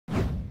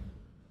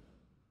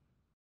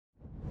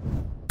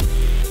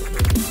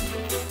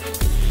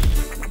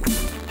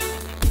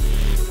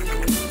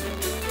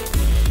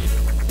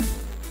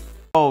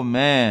Oh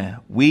man,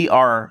 we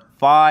are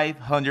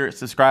 500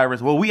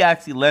 subscribers. Well, we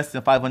actually less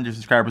than 500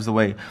 subscribers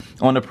away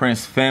on the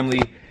Prince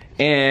family.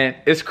 And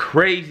it's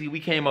crazy. We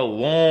came a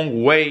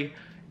long way.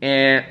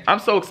 And I'm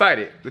so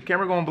excited. The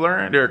camera going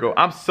blur? There it go.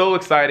 I'm so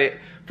excited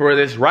for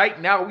this.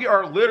 Right now, we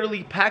are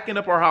literally packing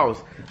up our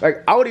house.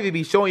 Like, I would even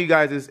be showing you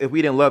guys this if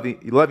we didn't love you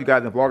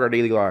guys and vlog our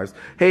daily lives.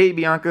 Hey,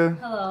 Biannca.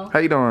 Hello. How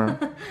you doing?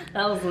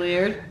 That was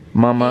weird.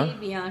 Mama.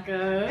 Hey,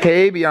 Biannca.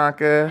 Hey,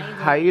 Biannca.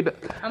 How you doing?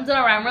 I'm doing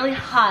alright. I'm really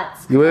hot.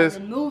 You is?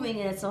 I've been moving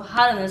and it's so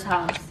hot in this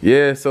house.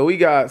 Yeah, so we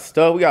got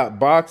stuff. We got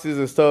boxes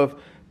and stuff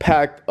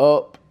packed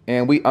up.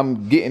 And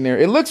I'm getting there.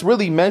 It looks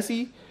really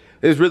messy.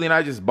 It's really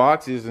not just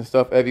boxes and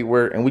stuff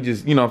everywhere. And we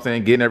just, you know what I'm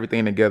saying, getting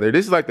everything together.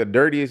 This is like the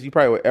dirtiest you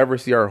probably would ever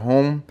see our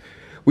home.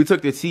 We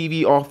took the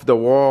TV off the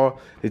wall.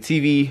 The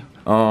TV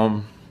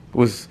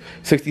was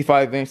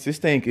 65 inch. This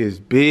thing is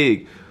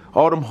big.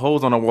 All them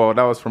holes on the wall,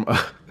 that was from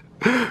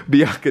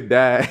Biannca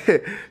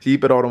dad. She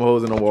put all them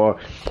holes in the wall.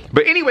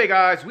 But anyway,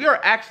 guys, we are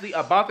actually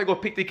about to go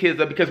pick the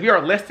kids up because we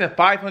are less than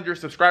 500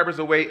 subscribers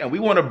away, and we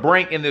want to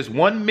bring in this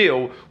one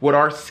meal with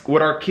our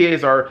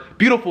kids, our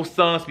beautiful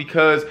sons,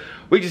 because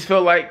we just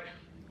feel like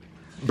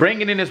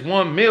bringing in this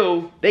one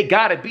meal, they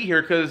gotta be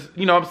here because,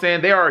 you know what I'm saying,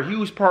 they are a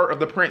huge part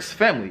of the Prince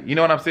family. You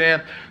know what I'm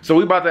saying? So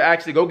we about to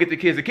actually go get the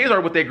kids. The kids are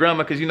with their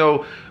grandma because, you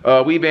know,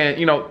 we've been,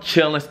 you know,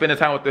 chilling, spending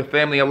time with the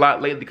family a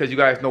lot lately because you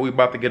guys know we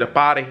about to get up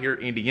out of here,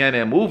 Indiana,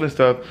 and move and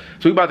stuff.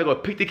 So we about to go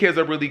pick the kids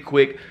up really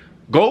quick,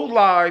 go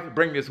live,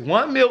 bring this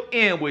one meal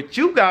in with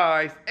you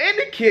guys and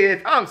the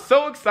kids. I'm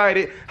so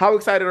excited. How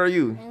excited are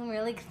you? I'm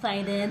really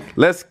excited.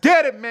 Let's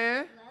get it,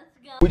 man.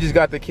 We just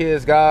got the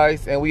kids,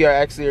 guys, and we are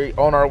actually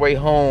on our way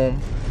home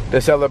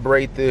to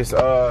celebrate this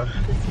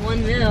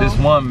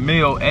one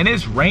meal. And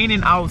it's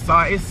raining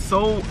outside. It's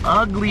so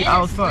ugly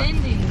outside.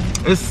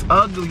 It's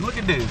ugly. Look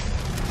at this.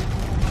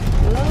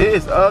 Ooh. It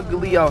is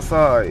ugly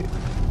outside.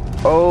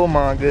 Oh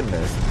my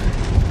goodness.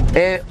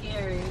 And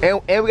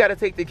we gotta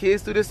take the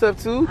kids through this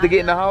stuff too to get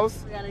in the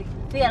house.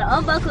 We gotta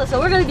unbuckle, so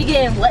we're gonna be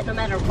getting wet no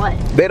matter what.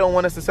 They don't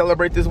want us to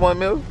celebrate this one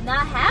meal?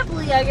 Not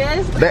happily, I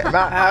guess.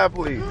 Not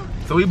happily.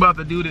 So we about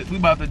to do this. We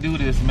about to do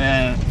this,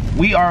 man.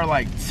 We are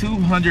like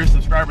 200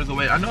 subscribers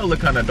away. I know it look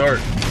kind of dark.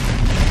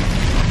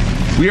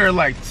 We are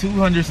like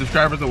 200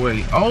 subscribers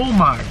away. Oh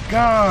my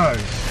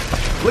gosh.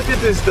 Look at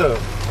this stuff.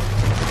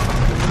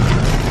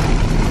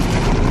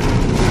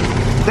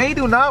 They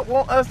do not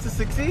want us to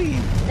succeed.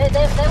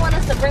 They want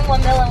us to bring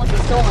one meal in with the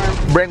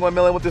storm. Bring one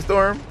meal in with the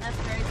storm? That's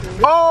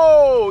crazy.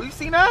 Oh, you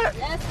seen that?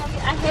 Yes,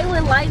 I hate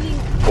when lightning.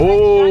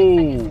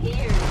 Oh.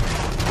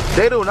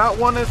 They do not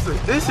want us to.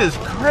 This is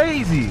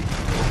crazy.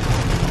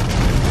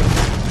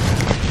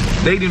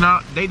 They do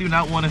not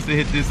want us to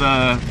hit this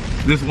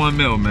one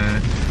meal,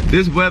 man.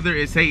 This weather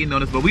is hating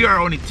on us, but we are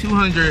only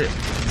 200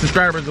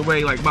 subscribers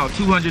away, like about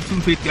 200,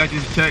 250, I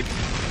just checked.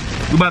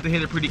 We about to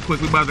hit it pretty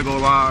quick. We about to go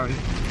live.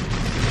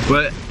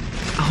 But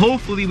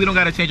hopefully we don't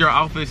gotta change our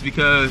outfits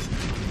because,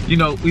 you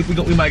know, we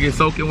might get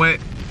soaking wet.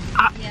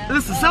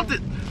 Listen,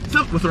 something,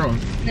 what's wrong?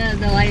 No,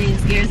 the lighting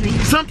scares me.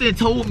 Something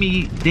told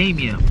me,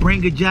 Damien,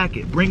 bring a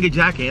jacket,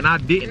 and I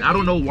didn't. Really? I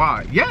don't know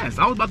why. Yes,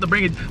 I was about to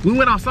bring it. We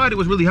went outside, it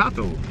was really hot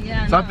though.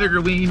 Yeah. So I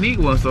figured we need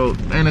one, so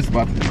man, it's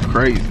about to be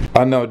crazy.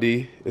 I know,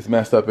 D, it's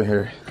messed up in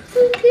here.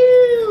 So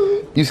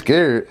cute. You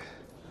scared?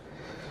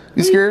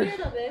 You scared?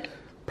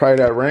 Probably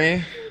that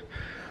rain.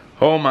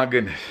 Oh my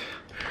goodness.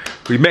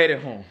 We made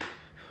it home.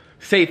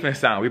 Safe and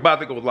sound. We about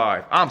to go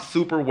live. I'm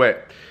super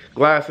wet.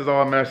 Glasses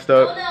all messed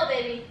up. Oh no,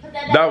 baby. Put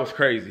that down. That was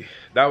crazy.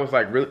 That was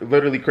like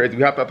literally crazy.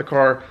 We hopped out the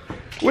car.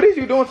 What is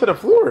you doing to the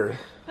floor?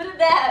 Put it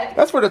back.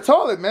 That's for the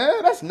toilet,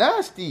 man. That's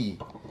nasty.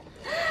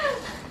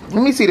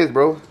 Let me see this,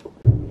 bro.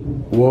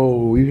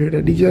 Whoa, you hear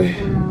that, DJ?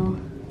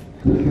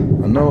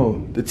 I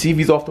know. The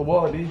TV's off the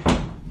wall, D.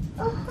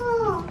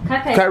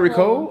 Kyrie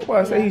cold?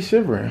 Why I say he's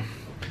shivering?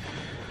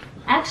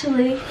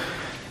 Actually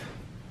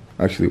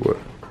what?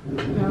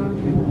 No.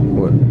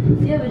 What?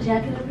 Do you have a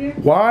jacket up here?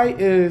 Why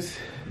is...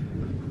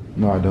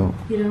 No, I don't.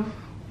 You don't?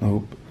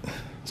 Nope.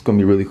 It's gonna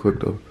be really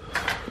quick though.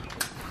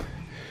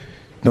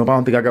 Nope, I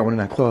don't think I got one in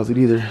that closet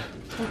either.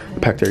 Okay.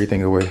 Packed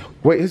everything away.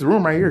 Wait, his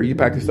room right here. You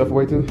packed his stuff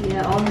away too?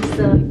 Yeah, all his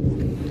stuff.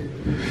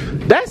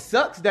 That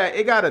sucks that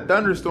it got a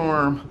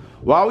thunderstorm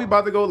while we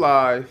about to go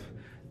live.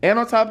 And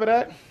on top of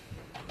that,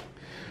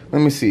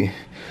 let me see.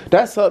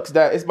 That sucks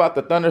that it's about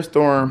to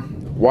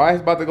thunderstorm while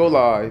it's about to go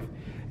live.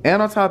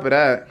 And on top of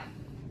that,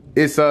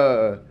 it just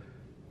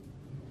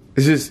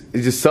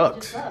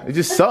sucks. It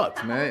just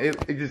sucks, man.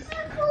 It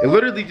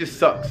literally just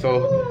sucks.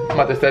 So I'm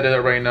about to set it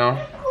up right now.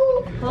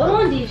 Hold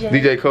on, DJ.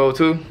 DJ cold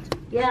too?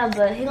 Yeah,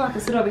 but he gonna have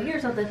to sit over here or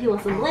something if he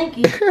wants some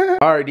blankie.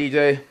 All right,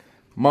 DJ,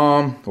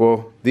 Mom,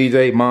 well,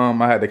 DJ, Mom,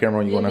 I had the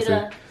camera on you when I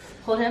said.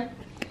 Hold him?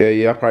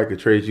 Yeah, I probably could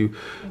trade you.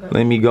 Okay.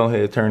 Let me go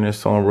ahead and turn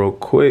this on real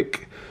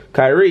quick.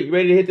 Kyrie, you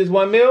ready to hit this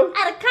one meal?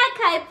 At a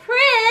Kai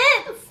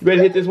Prince. You ready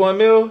to hit this one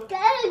meal?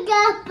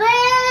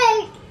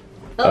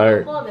 All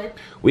right.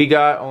 We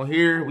got on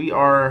here, we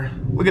are,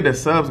 look at the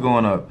subs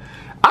going up.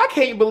 I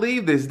can't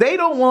believe this. They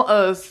don't want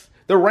us,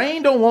 the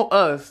rain don't want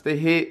us to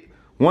hit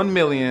 1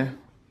 million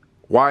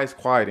why it's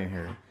quiet in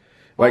here.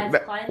 Why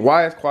it's quiet?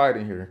 Why it's quiet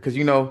in here? Because,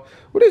 you know,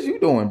 what is you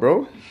doing,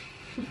 bro?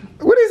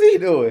 What is he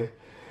doing?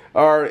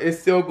 All right, it's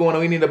still going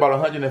on. We need about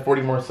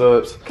 140 more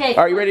subs. Okay.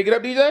 Are you ready to get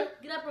up, DJ?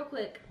 Get up real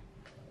quick.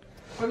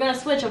 We're gonna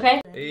switch,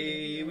 okay?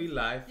 Hey, we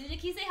live. DJ,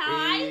 can you say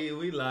hi? Hey,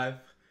 we live.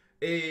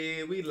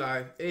 Hey, we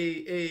live.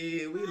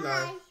 Hey, we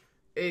live.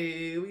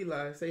 Hey, we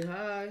live. Say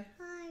hi.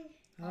 Hi.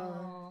 Hi.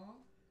 Aww.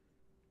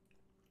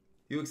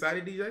 You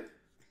excited, DJ?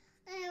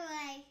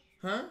 Away.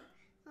 Huh?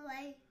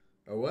 Away.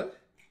 A what?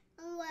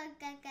 Away,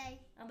 Kai.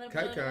 I'm gonna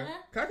Kai put Kai. it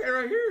Kai Kai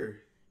right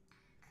here.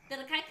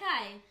 Gonna Kai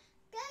Kai.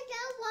 Kai.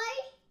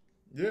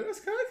 Yeah, that's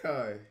Kai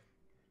Kai.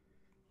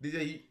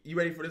 DJ, you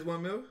ready for this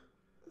 1 mil?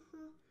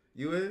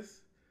 You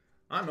is?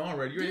 I know I'm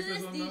ready. You Do ready for this,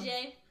 this 1 mil?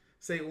 DJ.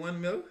 Say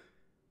 1 mil.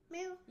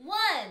 Milk.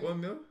 1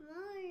 1 mil.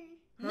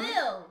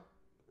 mil.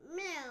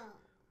 Milk.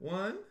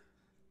 1.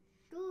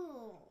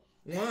 2.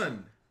 1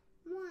 1.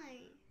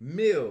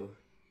 mil.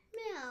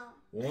 Milk.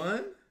 1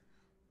 1.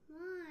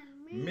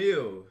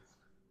 mil.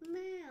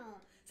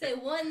 Milk. Say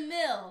 1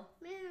 mil.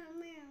 Milk.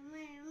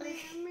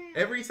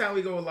 Every time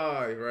we go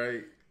live,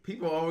 right?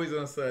 People always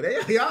on sub.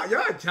 Y'all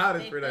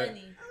childish They for that.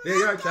 funny. Yeah,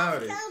 y'all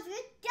childish.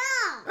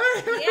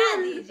 Yeah,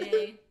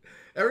 DJ.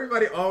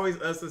 Everybody always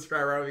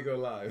unsubscribe right when we go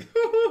live.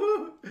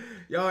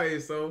 Y'all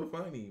is so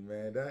funny,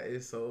 man. That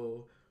is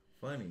so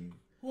funny.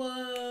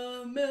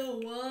 1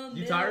 mil. 1 mil.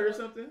 You tired or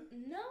something?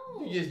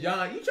 No. You just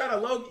yawn. You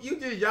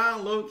just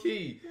yawn low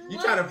key. You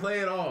try to play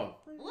it off.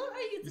 What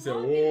are you You said,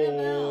 talking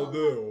whoa, about?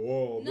 there,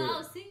 whoa, No, I there.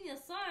 was singing a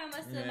song. I must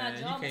have Man, my you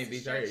jaw can't must be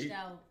have tired. stretched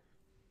out.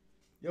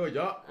 Yo,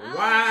 y'all. Oh,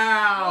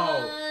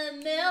 Wow.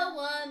 1 mil.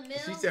 1 mil.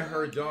 She said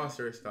her jaw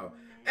stretched out.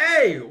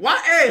 Hey, why?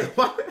 Hey,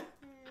 why?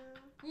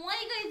 Why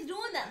are you guys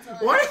doing that to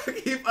us? Why do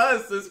you keep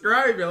us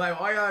subscribing? Like,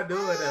 why y'all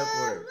doing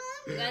that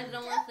You guys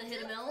don't want us to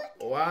hit a mil?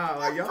 for? Wow,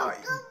 like y'all.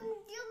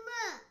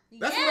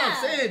 That's Yeah. what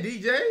I'm saying,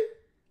 DJ.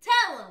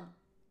 Tell them.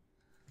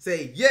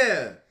 Say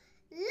yeah.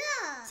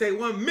 Say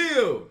 1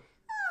 mil.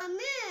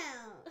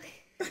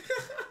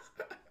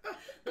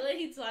 The way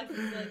he talks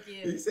is so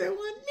He cute. said 1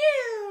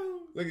 mil.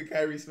 Look at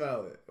Kyrie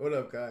smiling. What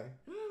up, Kai?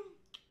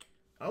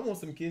 I want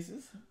some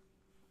kisses.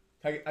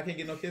 I can't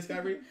get no kiss,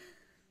 Kyrie.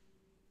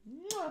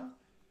 Mwah.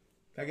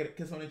 Can I get a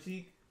kiss on the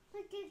cheek?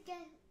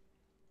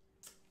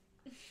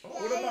 Oh,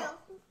 what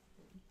about?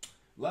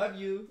 Love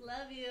you.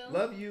 Love you.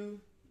 Love you.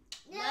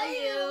 Love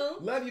you.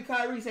 Love you,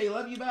 Kyrie. Say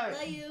love you back.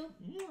 Love you.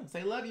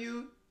 Say love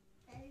you.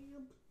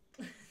 Dang.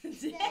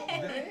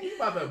 Dang, he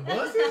about to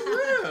bust his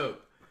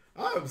lip.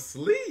 I'm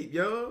asleep,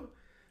 yo.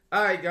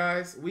 All right,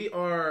 guys. We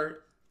are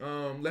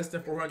less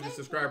than 400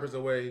 subscribers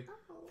away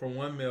from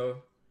 1 mil.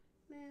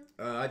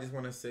 I just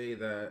want to say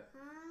that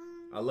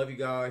I love you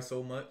guys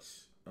so much.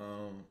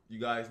 You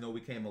guys know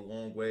we came a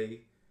long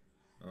way.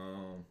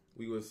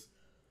 We was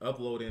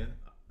uploading.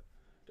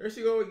 There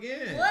she go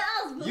again. What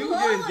else? You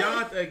blowing? just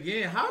yawned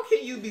again. How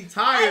can you be I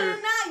tired?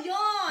 did not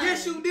yawn.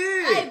 Yes, you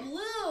did. I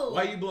blew.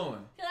 Why you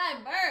blowing? Cause I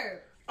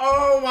burped.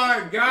 Oh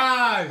my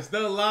gosh,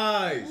 the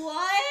lies.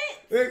 What?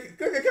 Look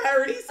at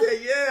Kyrie. He said,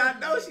 "Yeah, I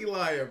know she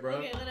lying, bro."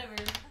 Okay, whatever.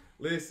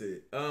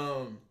 Listen,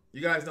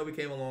 you guys know we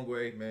came a long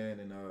way,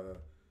 man, and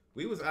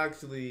we was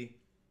actually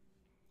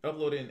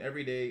uploading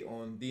every day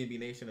on D&B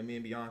Nation and me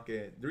and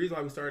Biannca. The reason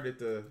why we started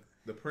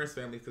the Prince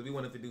family because we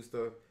wanted to do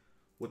stuff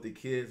with the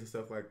kids and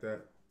stuff like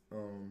that.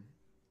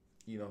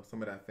 You know,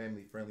 some of that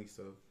family friendly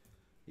stuff.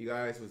 You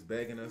guys was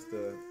begging us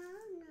to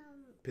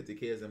put the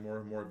kids in more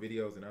and more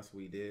videos, and that's what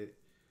we did.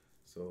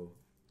 So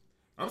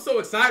I'm so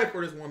excited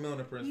for this 1 mil in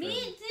the Prince family.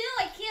 Me too.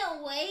 I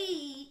can't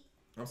wait.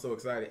 I'm so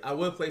excited. I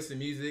will play some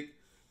music,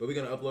 but we're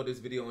gonna upload this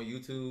video on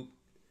YouTube.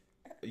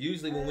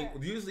 Usually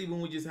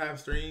when we just have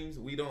streams,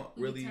 we don't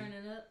really turn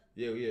it up.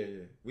 Yeah.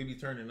 We be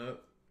turning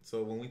up.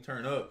 So when we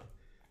turn up,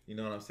 you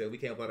know what I'm saying? We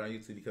can't upload it on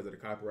YouTube because of the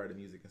copyrighted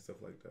music and stuff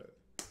like that.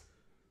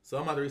 So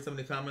I'm about to read some of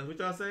the comments. What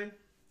y'all say?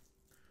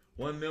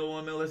 1 mil,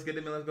 1 mil. Let's get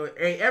them in. Let's go.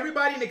 Hey,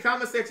 everybody in the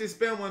comment section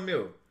spend 1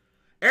 mil.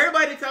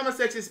 Everybody in the comment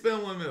section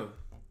spend 1 mil.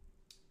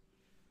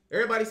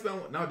 Everybody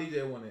spend 1. No,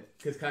 DJ won it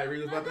because Kyrie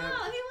was about No,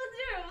 that. he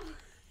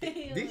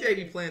was there. DJ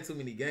be playing too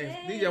many games.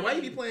 Hey. DJ, why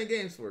you be playing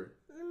games for?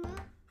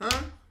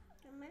 Huh?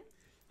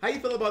 How you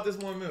feel about this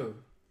 1 mil?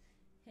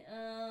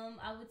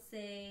 I would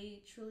say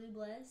truly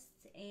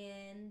blessed,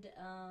 and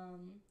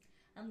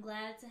I'm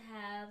glad to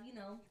have, you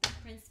know, the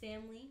Prince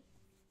family.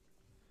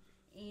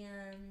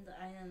 And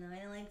I don't know,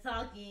 I don't like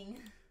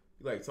talking.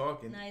 You like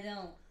talking? No, I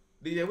don't.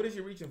 DJ, what is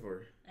you reaching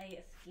for? I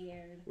get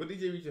scared. What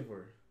DJ reaching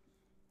for?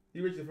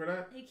 You reaching for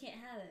that? He can't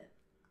have it.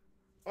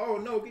 Oh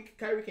no,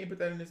 Kyrie can't put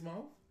that in his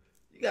mouth.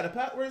 You got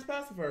a where's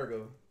pacifier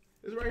go?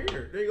 It's right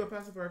here. There you go,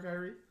 pacifier,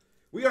 Kyrie.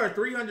 We are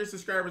 300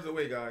 subscribers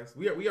away, guys.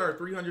 We are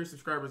 300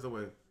 subscribers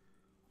away.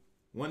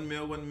 1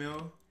 mil, 1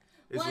 mil.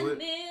 It's 1 lit.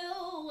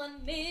 mil,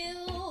 1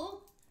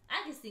 mil.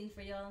 I can sing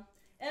for y'all.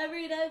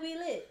 Every day we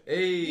lit.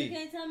 Hey. You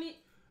can't tell me.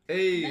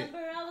 Hey. Remember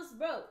I was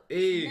broke.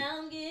 Hey. Now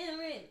I'm getting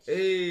rich.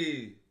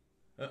 Hey.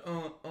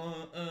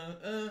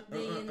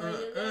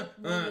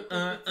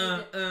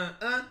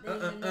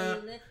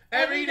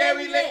 Every day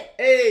we lit.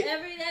 Hey.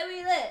 Every day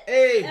we lit.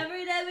 Hey.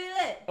 Every day we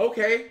lit.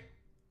 Okay.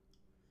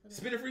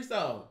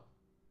 freestyle.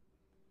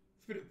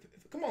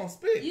 Come on,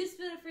 spit. You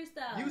spit a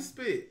freestyle. You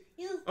spit.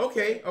 You.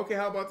 Okay,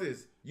 how about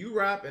this? You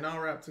rap and I'll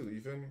rap too.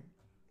 You feel me?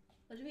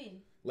 What do you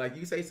mean? Like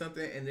you say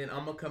something and then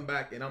I'm gonna come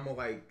back and I'm gonna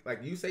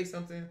like you say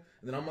something and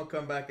then I'm gonna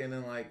come back and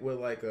then like with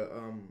like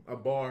a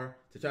bar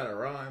to try to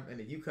rhyme and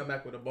then you come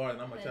back with a bar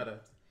and I'm gonna try to.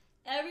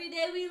 Every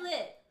day we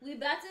lit. We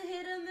about to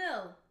hit a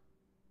mill.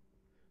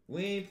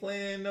 We ain't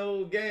playing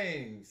no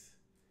games.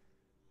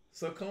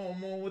 So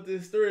come on with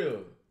this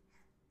thrill.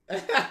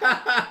 Hey,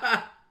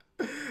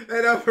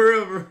 no, for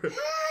real, bro.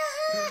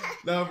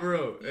 No, for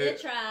real. You Hey,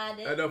 tried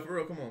it. no, for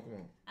real. Come on.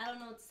 I don't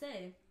know what to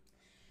say.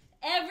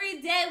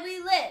 Every day we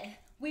lit.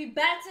 We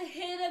about to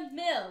hit a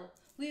mill.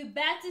 We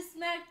about to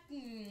smack.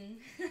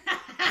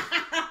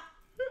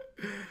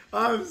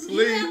 I'm You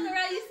sleep. have to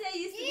write. You said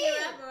you used to be a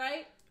rapper,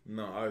 right?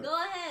 No, Go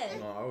ahead.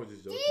 No, I was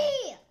just joking.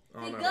 Yeah.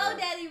 I Say, don't go, know how to rap.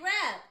 daddy,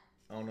 rap.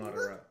 I don't know how to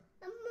rap.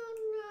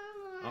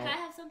 Can I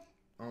have some?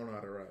 I don't know how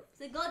to rap.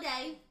 Say, go,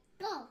 daddy.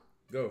 Go.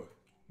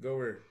 Go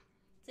where?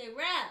 Say,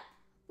 rap.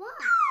 What?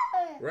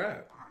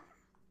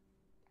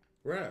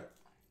 Rap.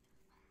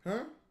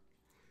 Huh?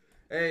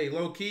 Hey,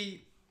 low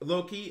key. I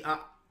low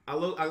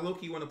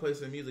key want to play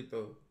some music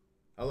though.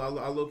 I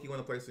low key want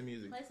to play some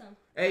music. Play some.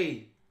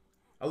 Hey,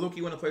 I low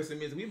key want to play some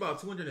music. We about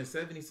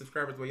 270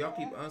 subscribers, but y'all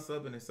keep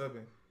unsubbing and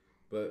subbing.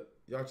 But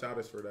y'all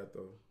childish for that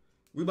though.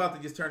 We about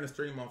to just turn the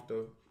stream off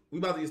though. We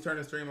about to just turn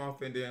the stream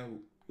off and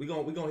then we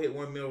gonna hit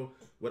 1 mil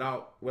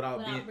without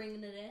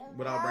Bringing it in.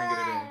 without bringing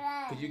it in.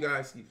 Cause you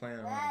guys keep playing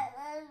around.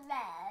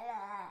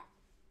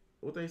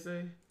 What they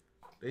say?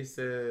 They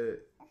said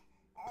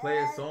play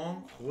a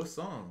song. What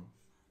song?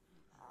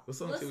 What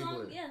song should we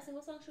play? Yeah, so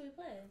what song should we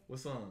play? What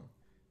song?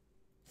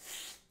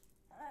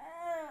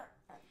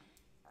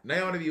 They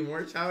ought to be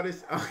more childish.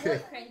 Okay.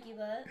 Cranky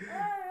butt.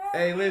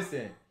 Hey,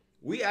 listen.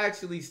 We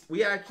actually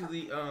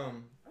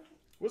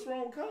what's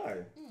wrong with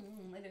Kai?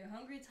 Like they're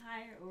hungry,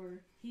 tired,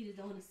 or he just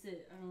don't want to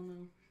sit. I don't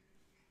know.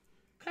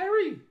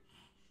 Kyrie,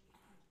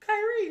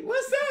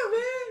 what's up,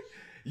 man?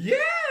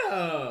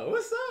 Yeah,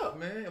 what's up,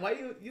 man? Why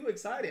you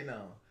excited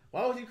now?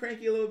 Why was you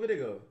cranky a little bit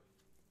ago?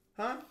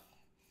 Huh?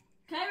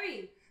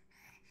 Kyrie.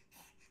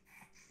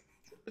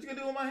 What you gonna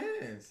do with my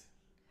hands?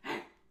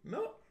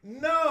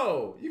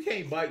 No, you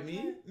can't bite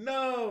me.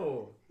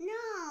 No.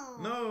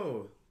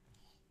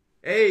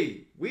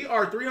 Hey, we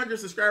are 300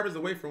 subscribers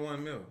away from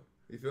 1 mil.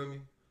 You feel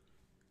me?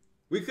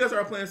 We could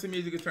start playing some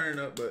music and turn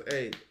it up, but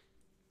hey,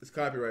 it's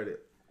copyrighted.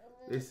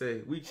 They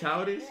say we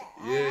childish.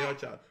 Yeah, y'all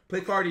childish.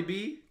 Play Cardi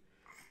B.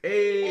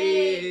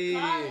 Hey,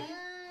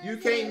 you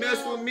can't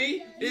mess with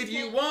me if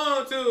you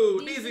want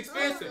to. These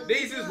expensive.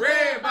 These is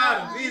red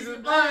bottoms. These is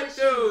blood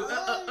shoes.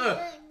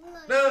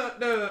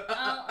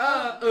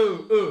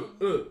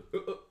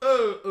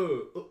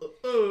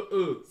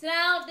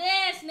 Sound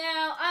dance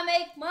now. I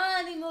make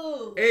money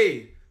move.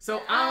 Hey,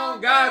 so I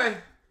don't gotta.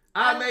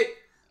 I make.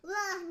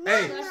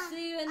 Hey,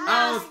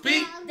 I don't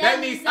speak. That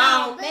means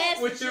I don't mess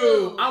with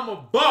you. I'm a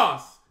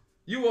boss.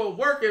 You a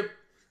working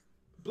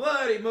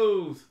bloody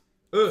moves.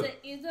 You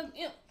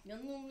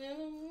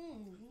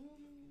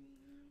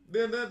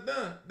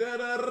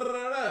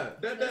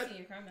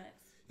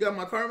got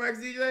my CarMax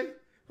DJ?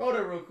 Hold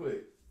up real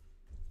quick.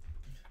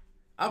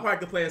 I'll probably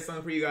could play a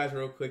song for you guys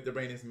real quick to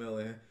bring this mill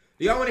in.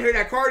 Do y'all want to hear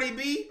that Cardi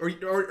B or do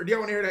y'all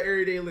want to hear that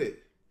Everyday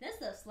Lit? That's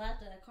the slap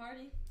to that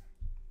Cardi.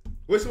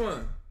 Which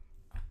one?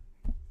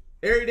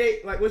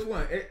 Everyday, like which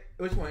one?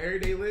 Which one?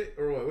 Everyday Lit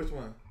or what? Which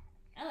one?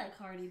 I like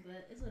Cardi,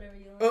 but it's whatever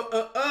you want.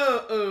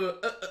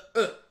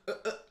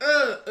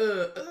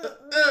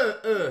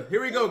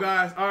 Here we go,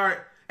 guys. All right.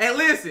 And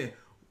listen,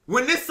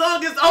 when this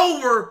song is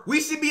over,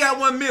 we should be at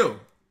 1 mil.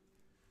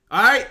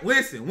 All right,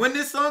 listen. When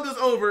this song is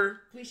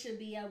over, we should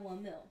be at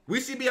 1 mil.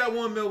 We should be at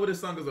 1 mil when this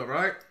song is over.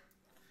 All right.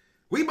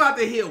 We about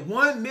to hit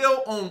 1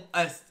 mil on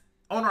us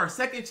on our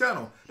second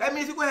channel. That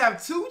means we're gonna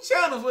have 2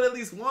 channels with at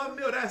least 1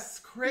 mil. That's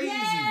crazy.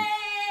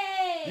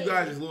 Yay! You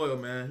guys is loyal,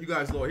 man. You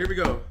guys loyal. Here we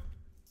go.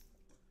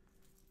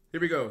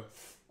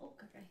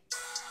 Okay.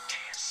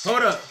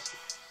 Hold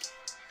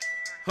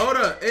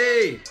up.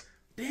 Hey.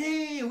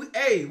 Dang.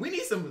 We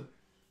need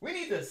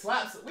to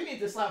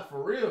slap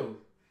for real.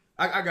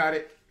 I got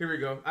it. Here we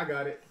go. I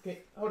got it. Okay.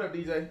 Hold up,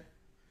 DJ.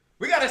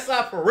 We got to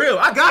slap for real.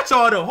 I got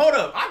y'all though. Hold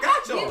up. I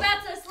got y'all. We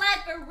about to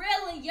slap for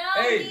real and y'all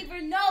Hey. don't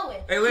even know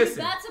it. Hey, listen.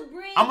 We about to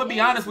bring I'm going to be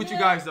honest with you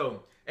Bill. guys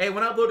though. Hey,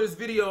 when I upload this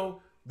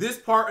video, this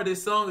part of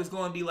this song is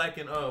going to be like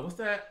in, what's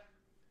that?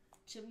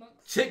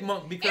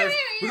 Chickmunk, because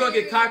we're going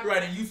to get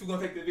copyrighted and YouTube going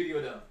to take the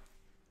video down.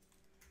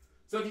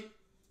 So if you,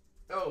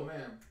 oh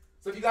man.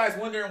 So if you guys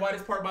wondering why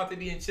this part about to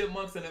be in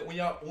Chipmunks and when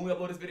we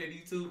upload this video to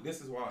YouTube,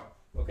 this is why.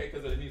 Okay,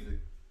 because of the music.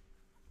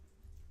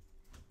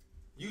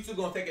 YouTube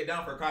gonna take it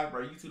down for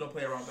copyright. YouTube don't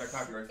play around with that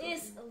copyright stuff.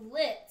 It's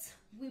lit.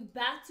 We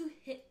about to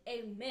hit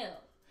a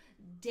mill.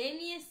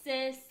 Damien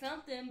says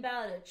something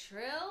about a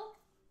trail.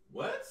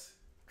 What?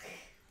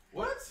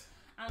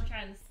 I'm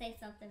trying to Say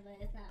something, but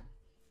it's not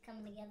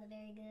coming together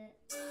very good.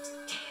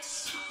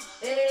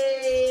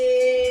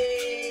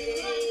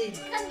 Hey!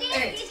 Come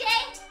dance,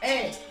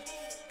 Hey.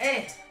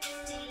 DJ.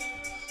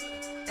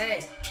 Hey!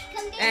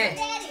 Come dance,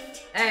 Daddy.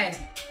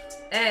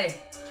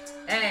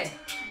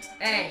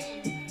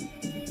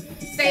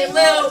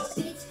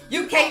 little.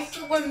 You can't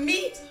fuck with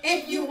me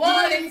if you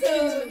wanted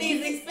to.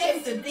 These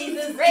expensive, these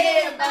is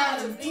red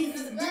bottoms, these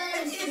is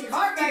blood. It's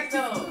hardback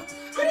though.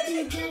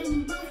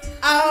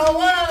 I don't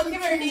wanna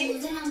give her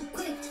these.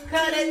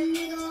 Cut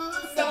it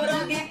so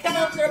don't get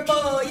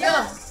comfortable,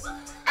 yo.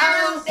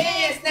 I don't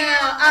dance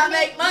now, I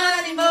make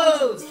money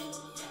moves.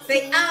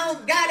 Say I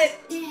don't got it,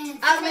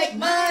 I make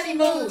money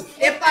moves.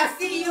 If I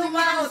see you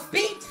on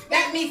speak,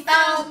 that means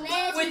I'm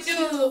with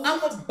you.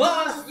 I'm a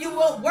boss, you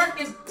a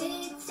working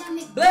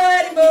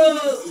bloody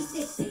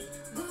moves.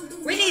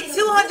 We need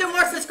 200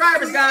 more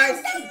subscribers,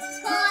 guys.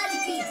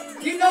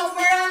 You know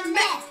where I'm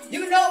at,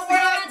 you know where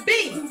I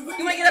be.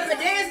 You wanna get up and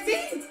dance, B?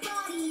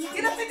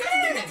 Get up and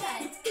dance.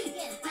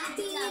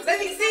 Let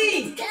me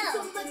see.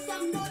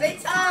 They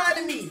tired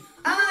of me,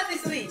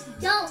 honestly.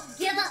 Don't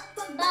give up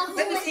about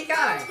Let me see,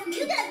 Kai.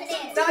 You got me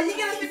there. No, you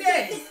get up and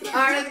dance.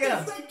 Alright, let's go.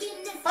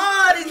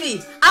 Hard as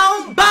me. I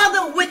don't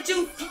bother with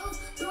you.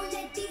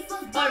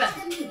 Hold up.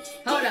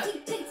 Hold up.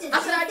 How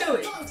should I do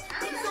it?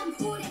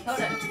 Hold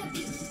up.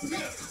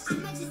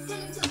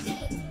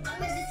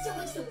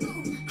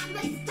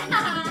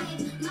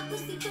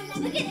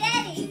 Look at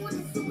Daddy.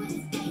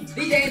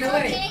 DJ in the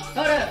way.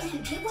 Hold up.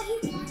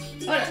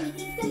 Hold up.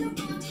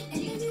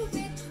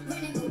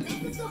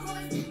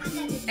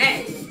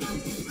 Hey.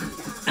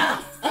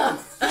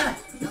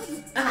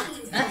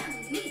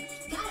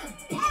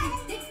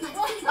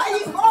 How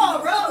you call,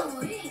 bro?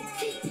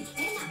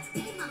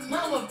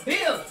 Mama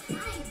Bill.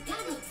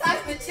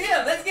 Type of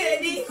chill. Let's get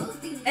it, D.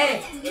 Hey.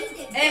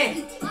 Hey.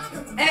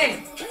 Hey.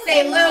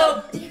 Say,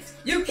 little.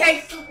 You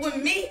can't fuck with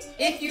me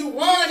if you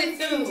wanted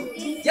to.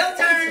 Your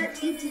turn.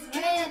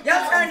 Your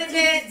turn to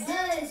dance.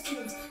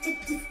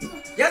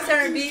 Your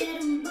turn, B.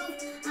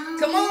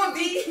 Come on,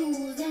 B.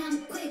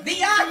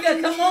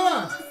 Biannca, come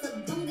on.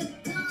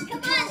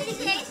 Come on,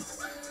 DJ.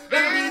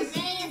 Baby.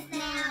 Dance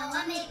now. I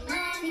make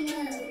money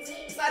moves.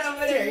 Slide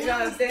over there, you know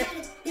what I'm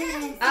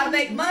saying? I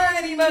make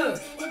money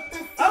moves.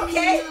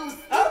 Okay,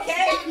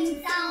 okay.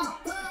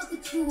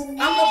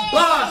 I'm a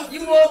boss,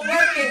 you a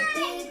working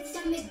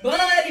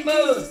bloody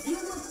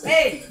moves.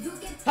 Hey,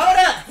 hold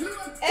up.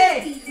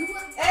 Hey,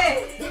 hey,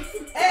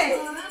 hey,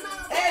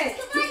 hey,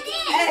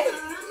 hey,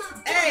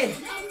 hey,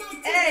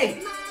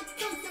 hey.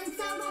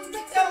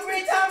 Don't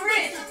rich, I'm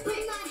rich.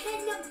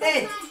 Hey.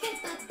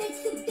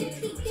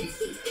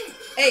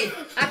 Hey,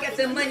 I got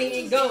some money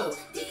in gold.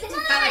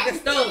 Hot like a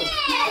stove.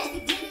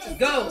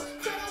 Go.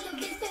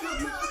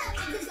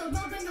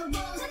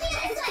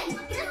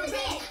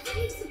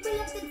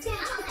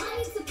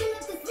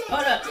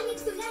 Hold up.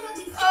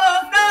 Oh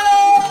no!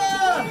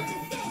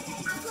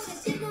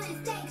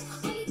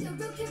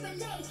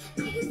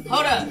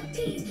 Hold up.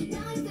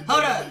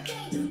 Hold up.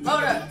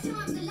 Hold up.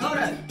 Hold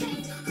up.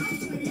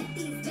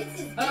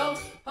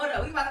 Hold up.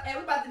 We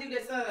about to do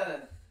this.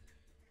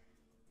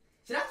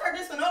 Should I start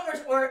this one over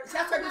or should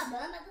I start this?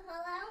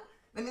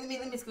 Let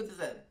me scoot this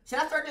up. Should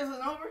I start this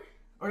one over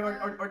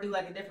or do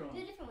like a different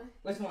one? Do a different one.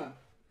 Which one?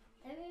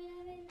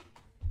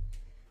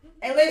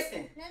 Hey,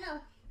 listen. No.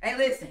 Hey,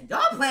 listen.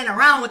 Y'all playing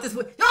around with this.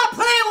 Y'all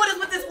playing with us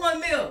with this 1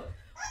 mil.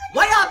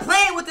 Why y'all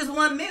playing with this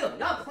 1 mil?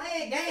 Y'all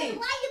playing games.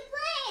 Why you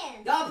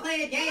playing? Y'all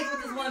playing games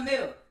with this 1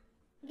 mil.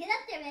 Get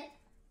up there, man.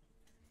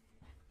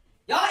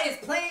 Y'all is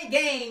playing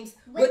games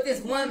with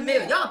this 1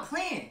 mil. Y'all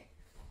playing.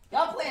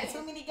 Y'all playing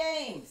too many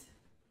games.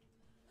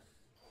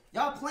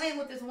 Y'all playing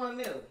with this 1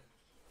 mil.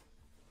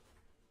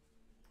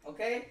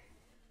 Okay?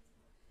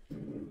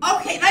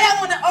 Okay, now y'all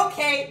wanna,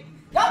 okay.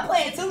 Y'all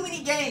playing too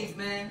many games,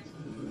 man.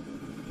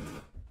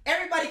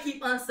 Everybody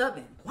keep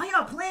unsubbing. Why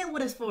y'all playing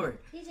with us for?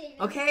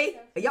 Okay?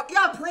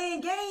 Y'all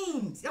playing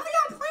games. Y'all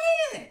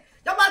playing.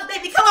 Y'all about to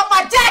make me come out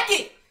my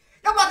jacket.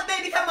 Y'all about to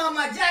make me come out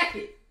my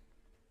jacket.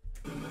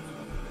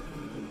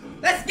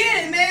 Let's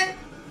get it, man.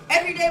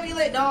 Every day we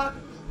lit, dog.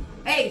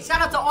 Hey, shout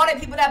out to all the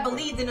people that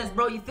believed in us,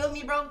 bro. You feel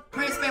me, bro?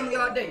 Prince family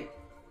all day.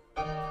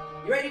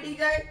 You ready,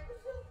 DJ?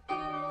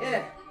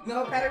 Yeah. You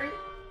hold battery?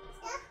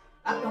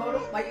 I can hold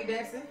him while you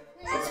dancing.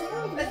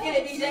 Let's get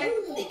it, DJ.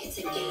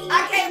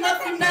 I came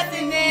up from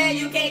nothing, man.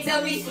 You can't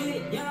tell me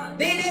shit.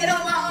 Did it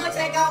on my own.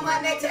 Check out my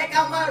neck, check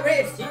out my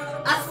wrist.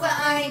 I swear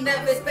I ain't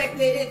never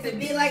expected it to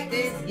be like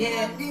this.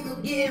 Yeah,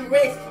 nigga getting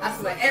rich. I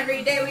swear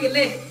every day we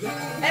lit.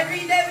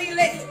 Every day we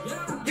lit.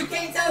 You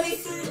can't tell me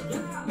shit.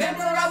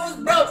 Remember I was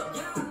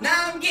broke.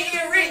 Now I'm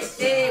getting rich.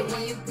 Yeah,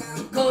 when you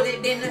cold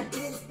at dinner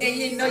and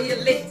you know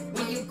you're lit.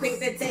 When you quick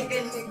to take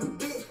a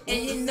nigga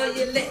and you know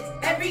you're lit.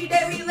 Every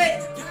day we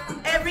lit.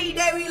 Every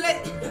day we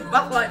lit.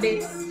 My fault,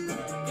 dude.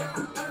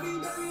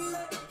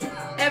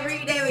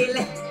 Every day we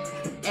lit.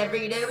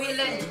 Every day we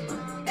lit.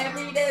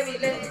 Every day we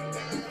lit.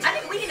 I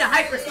think we need a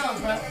hyper song,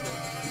 bro.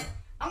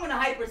 I want a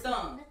hyper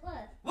song.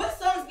 What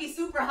songs be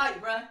super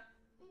hype, bro?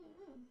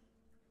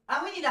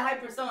 We need a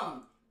hyper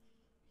song.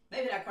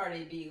 Maybe that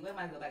Cardi B. We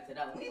might go back to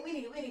that one. We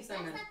need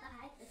something. That's not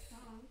the hype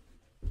song.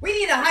 We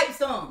need a hype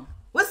song.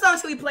 What song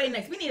should we play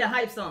next? We need a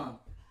hype song.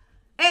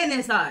 And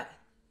it's hot.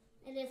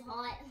 It is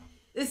hot.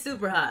 It's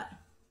super hot.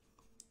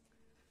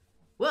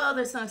 What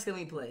other songs can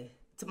we play?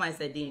 Somebody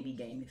said D&B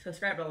Gaming.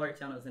 Subscribe to all our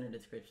channels in the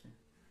description.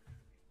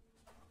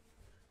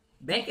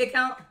 Bank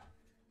account?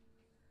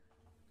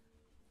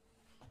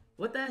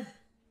 What the?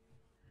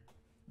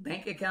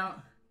 Bank account?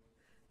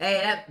 Hey,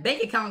 that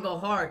bank account go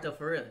hard though,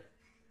 for real.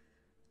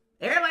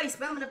 Everybody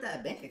spamming up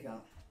that bank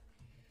account.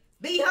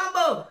 Be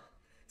humble.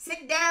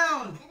 Sit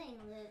down. That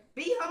ain't lit.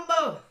 Be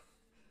humble.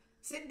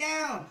 Sit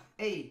down.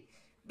 Hey.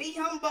 Be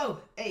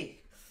humble.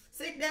 Hey.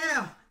 Sit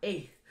down.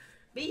 Hey.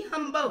 Be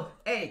humble.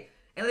 Hey.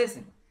 And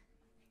listen.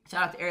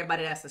 Shout out to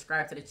everybody that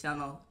subscribed to the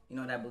channel. You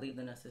know, that believed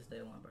in us since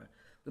day one, bro.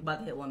 We about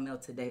to hit 1 mil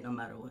today, no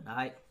matter what,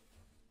 alright?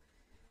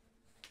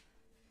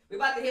 We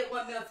about to hit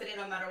 1 mil today,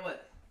 no matter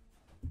what.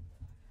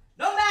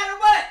 No matter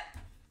what!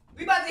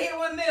 We about to hit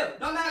 1 mil,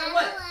 no matter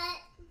what.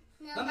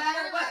 No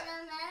matter what.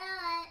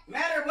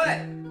 Matter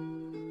what?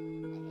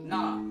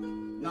 Nah.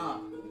 Nah.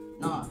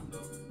 Nah.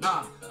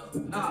 Nah.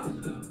 Nah.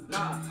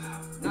 Nah.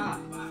 Nah. Nah.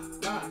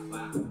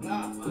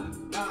 Nah.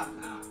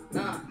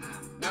 Nah.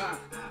 Nah.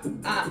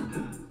 Nah.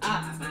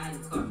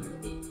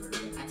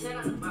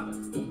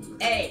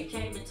 Hey. You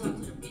can't even talk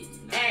to the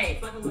bitch. Hey.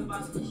 Fucking with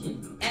bosses and shit.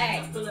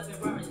 Hey. Pull up in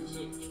robbers and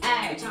shit.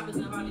 Hey. Choppers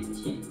and Harleys and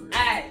shit.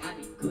 Hey. I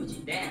be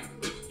Gucci down.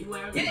 You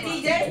wearing Get it,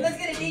 DJ. Let's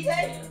get it, DJ.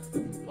 Yeah.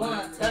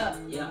 One tough.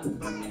 Yeah.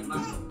 And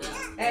mama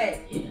done.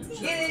 Hey. Yeah.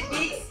 Get it, D.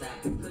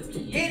 Put me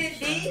in. Get it,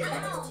 D. Yeah.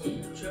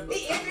 Triple. He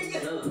entered you.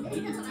 Love.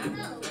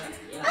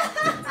 Yeah.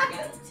 I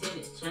got a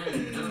tennis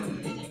chain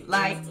on.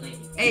 Like,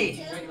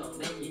 hey. Draco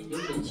make you do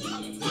the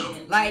chin. Yeah.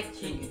 Like,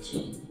 Chin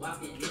chin.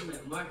 Walking through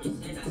at markets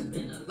and I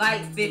spend a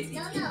like 50.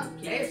 No.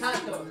 Hey, it's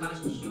hot though.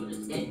 Caution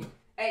shooters. Hey.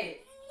 Hey.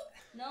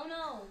 No.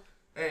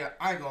 Hey,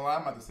 I ain't gonna lie.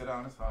 I'm about to sit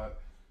down. It's hot.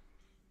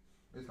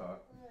 It's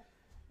hot.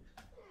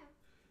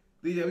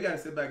 DJ, we gotta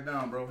sit back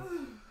down, bro.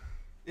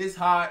 It's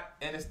hot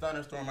and it's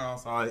thunderstorming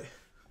outside.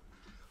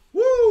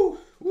 Woo!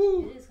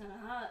 Woo! It is kind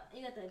of hot.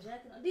 You got that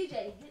jacket on. DJ,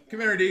 get Come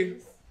here, D.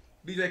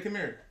 DJ, come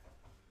here.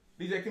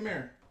 DJ, come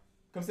here.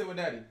 Come sit with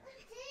Daddy.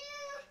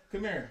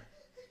 Come here.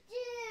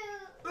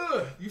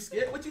 Ugh, you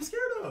scared? What you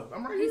scared of?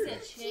 I'm right He here.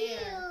 said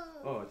chair.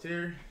 Oh,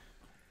 chair.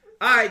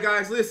 All right,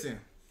 guys, listen.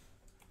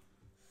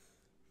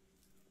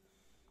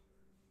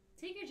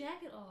 Take your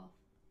jacket off.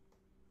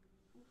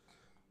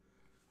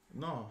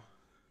 No.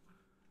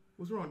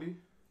 What's wrong, D?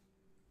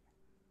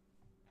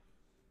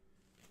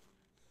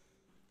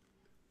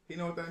 You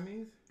know what that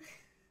means?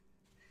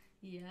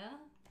 Yeah.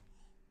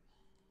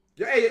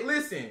 Yeah, hey,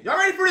 listen. Y'all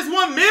ready for this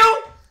 1 mil?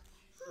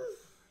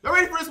 Y'all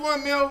ready for this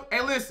 1 mil?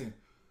 Hey, listen.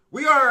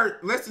 We are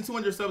less than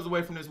 200 subs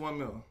away from this 1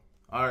 mil.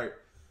 All right.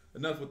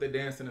 Enough with the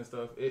dancing and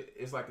stuff.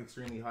 It's like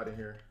extremely hot in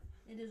here.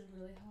 It is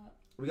really hot.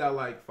 We got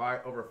like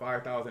over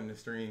 5,000 in the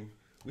stream.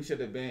 We should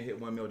have been hit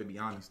 1 mil, to be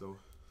honest, though.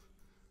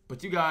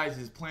 But you guys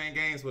is playing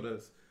games with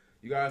us.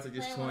 You guys are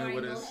just toying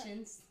with us.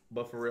 Emotions.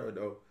 But for real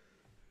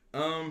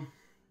though.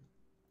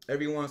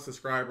 Everyone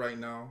subscribe right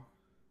now.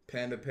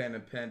 Panda.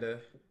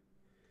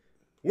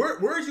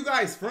 Where's you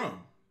guys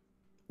from?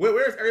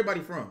 Where's everybody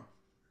from?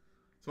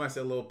 Somebody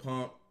said Lil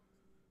Pump.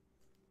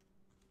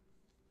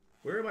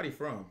 Where everybody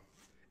from?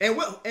 And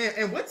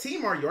what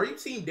team are you? Are you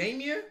Team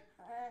Damien?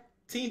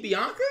 Team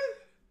Biannca?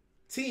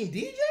 Team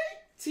DJ?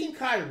 Team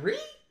Kyrie?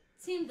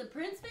 Team the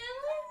Prince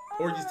family?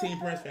 Or just Team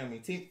Prince family?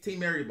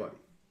 Team everybody.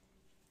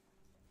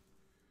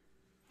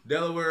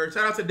 Delaware.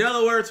 Shout out to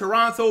Delaware,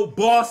 Toronto,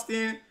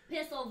 Boston,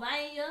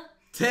 Pennsylvania.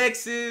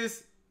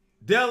 Texas,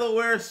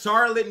 Delaware,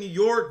 Charlotte, New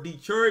York,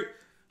 Detroit,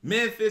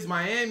 Memphis,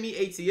 Miami,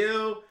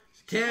 ATL,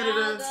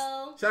 Canada.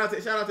 Chicago.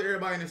 Shout out to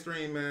everybody in the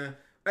stream, man.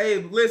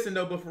 Hey, listen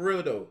though, but for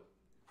real though,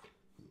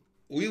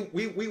 we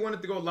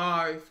wanted to go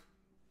live.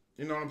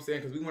 You know what I'm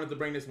saying? Because we wanted to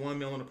bring this 1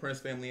 mil on the Prince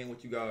family in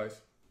with you guys.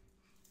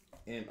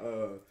 And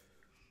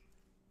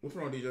what's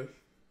wrong, DJ?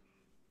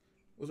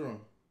 What's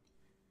wrong?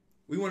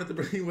 We wanted to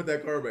bring with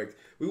that car back.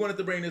 We wanted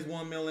to bring this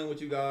 1 mil in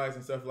with you guys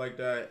and stuff like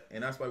that,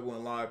 and that's why we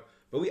went live.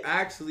 But we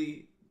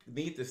actually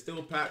need to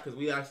still pack because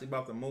we actually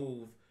about to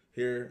move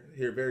here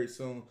very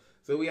soon.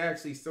 So we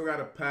actually still got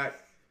to pack.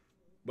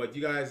 But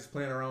you guys is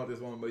playing around with this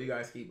one, but you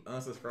guys keep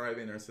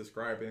unsubscribing or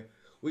subscribing.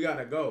 We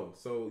gotta go.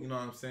 So you know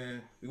what I'm saying?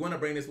 We want to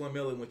bring this 1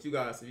 mil in with you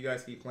guys. So if you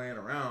guys keep playing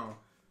around,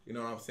 you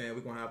know what I'm saying?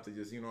 We're gonna have to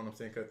just, you know what I'm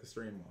saying, cut the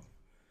stream off.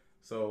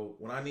 So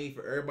what I need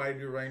for everybody to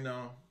do right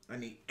now, I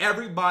need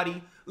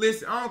everybody.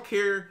 Listen, I don't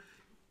care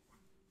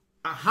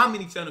how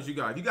many channels you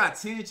got. If you got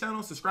 10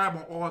 channels, subscribe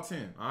on all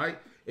 10. All right.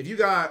 If you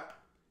got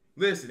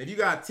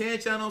 10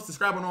 channels,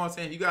 subscribe on all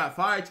 10. If you got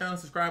 5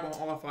 channels, subscribe on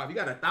all 5. If you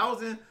got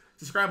 1,000,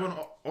 subscribe on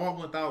all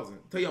 1,000.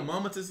 Tell your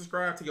mama to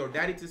subscribe. Tell your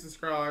daddy to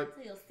subscribe.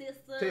 Tell your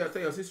sister.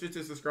 Tell your sister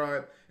to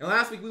subscribe. And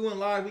last week we went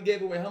live. We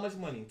gave away how much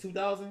money?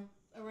 2,000.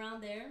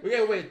 Around there. We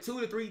gave away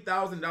 $2,000 to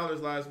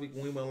 $3,000 last week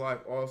when we went live.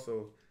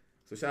 Also,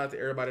 so shout out to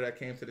everybody that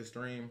came to the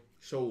stream.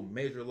 Show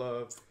major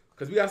love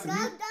because we got some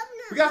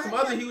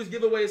other huge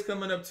giveaways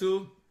coming up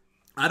too.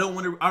 I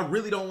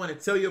really don't want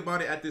to tell you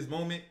about it at this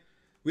moment.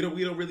 We don't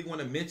really want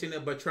to mention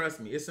it, but trust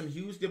me, it's some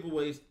huge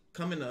giveaways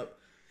coming up.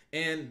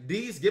 And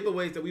these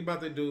giveaways that we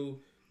about to do,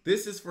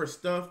 this is for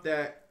stuff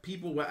that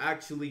people will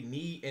actually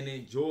need and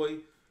enjoy.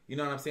 You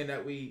know what I'm saying?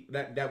 That we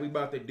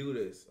about to do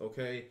this,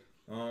 okay?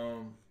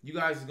 You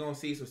guys is gonna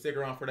see, so stick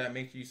around for that.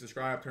 Make sure you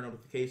subscribe, turn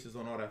notifications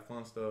on, all that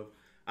fun stuff.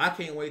 I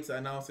can't wait to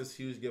announce this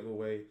huge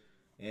giveaway.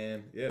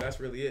 And yeah, that's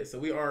really it. So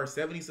we are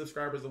 70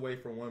 subscribers away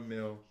from 1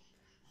 mil.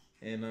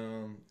 And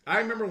I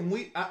remember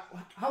when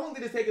how long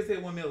did it take us to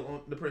hit 1 mil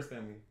on the Prince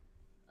family?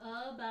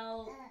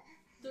 About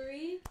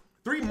 3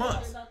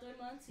 months. About 3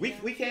 months. Yeah.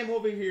 We came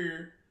over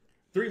here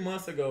 3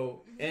 months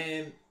ago,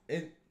 and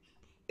it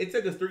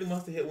took us 3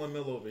 months to hit 1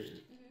 mil over here.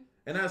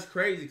 And that's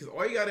crazy because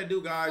all you gotta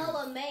do, guys. So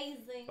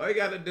amazing. All you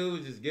gotta do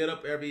is just get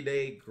up every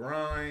day,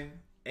 grind,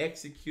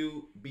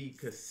 execute, be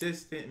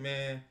consistent,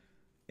 man.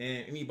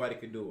 And anybody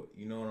can do it.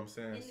 You know what I'm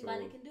saying?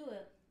 Anybody can do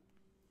it.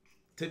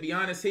 To be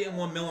honest, hitting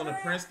 1 mil on the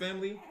Prince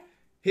family,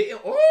 hitting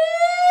We're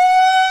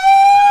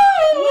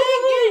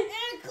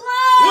getting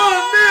close.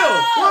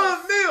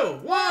 1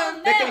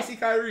 mil. They can't see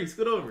Kyrie.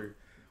 Scoot over.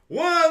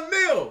 1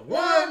 mil.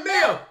 1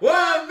 mil.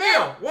 1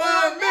 mil.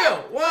 1 mil.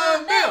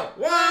 1 mil.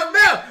 1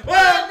 mil.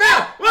 1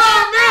 mil.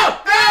 1 mil.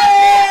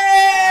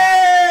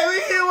 Hey! We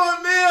hit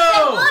 1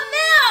 mil. 1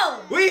 mil.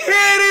 We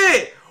hit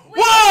it.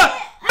 1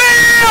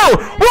 mil.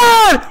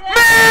 1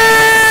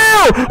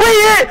 mil. We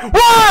hit 1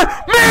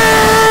 mil.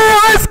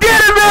 Let's get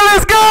it, man.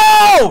 Let's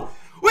go.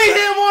 We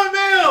hit 1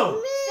 mil.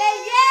 Say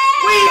yay.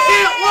 We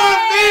hit 1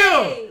 mil.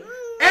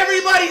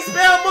 Everybody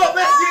spell them up.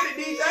 Let's get it,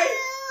 DJ.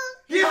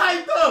 Get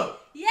hyped up.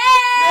 Yay!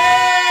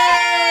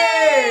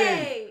 Yay!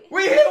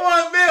 We hit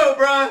 1 mil,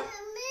 bro.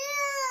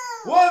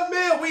 1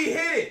 mil. We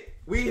hit it.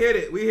 We hit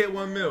it. We hit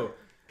 1 mil.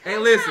 Hey,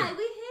 listen. We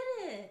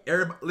hit it.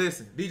 Everybody,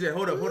 listen. DJ,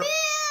 hold up.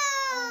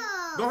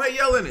 Go ahead,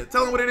 yell in it.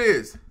 Tell them what it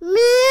is. Meow.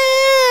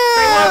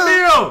 Say 1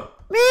 mil.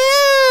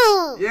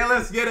 Meow. Yeah,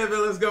 let's get it,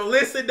 man. Let's go.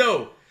 Listen,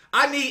 though.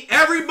 I need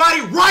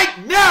everybody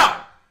right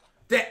now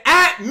to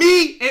at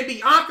me and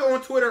Biannca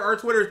on Twitter. Our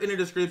Twitter is in the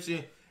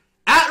description.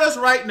 At us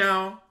right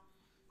now.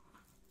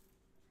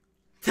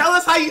 Tell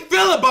us how you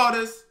feel about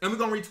us, and we're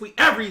going to retweet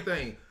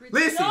everything.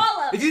 Listen,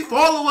 if you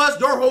follow us,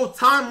 your whole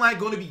timeline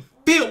going to be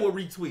filled with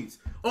retweets.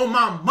 On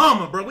my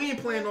mama, bro. We ain't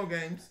playing no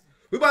games.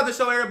 We about to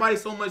show everybody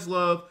so much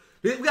love.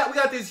 We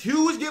got this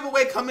huge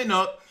giveaway coming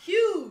up.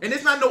 Huge. And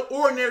it's not no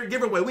ordinary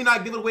giveaway. We're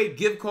not giving away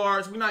gift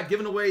cards. We're not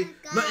giving away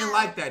nothing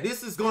like that.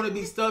 This is going to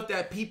be stuff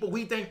that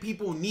we think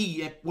people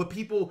need and what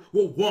people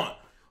will want.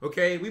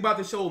 Okay? We about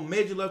to show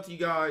major love to you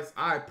guys.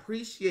 I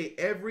appreciate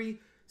every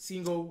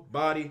single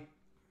body.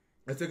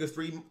 It took us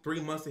three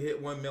months to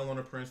hit 1 mil on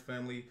the Prince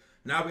family.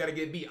 Now we got to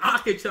get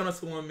Biannca channel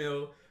to 1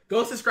 mil.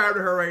 Go subscribe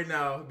to her right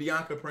now,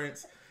 Biannca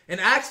Prince.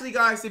 And actually,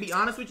 guys, to be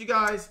honest with you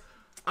guys,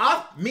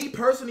 me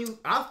personally,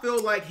 I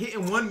feel like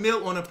hitting 1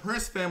 mil on the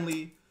Prince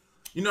family,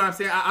 you know what I'm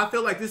saying? I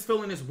feel like this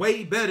feeling is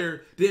way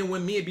better than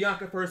when me and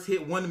Biannca first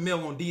hit 1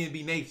 mil on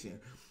DNB Nation.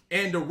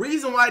 And the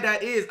reason why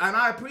that is, and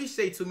I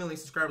appreciate 2 million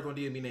subscribers on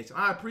DNB Nation.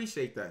 I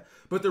appreciate that.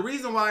 But the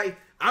reason why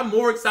I'm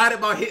more excited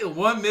about hitting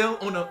 1 mil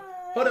on the...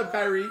 Hold up,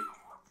 Kyrie.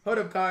 Hold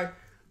up, Kai.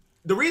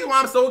 The reason why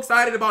I'm so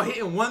excited about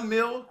hitting 1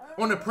 mil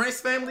on the Prince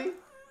family...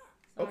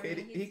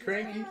 Okay, he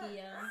cranky.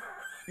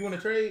 You want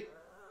to trade?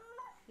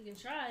 He can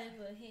try,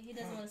 but he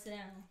doesn't want to sit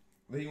down.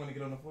 But he want to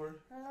get on the floor?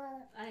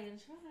 I can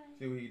try.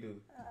 See what he do.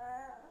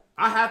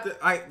 I have to...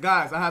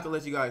 Guys, I have to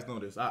let you guys know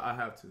this. I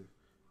have to.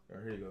 All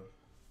right, here you go.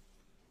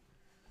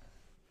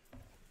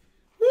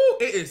 Woo,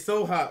 it is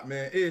so hot,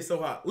 man. It is so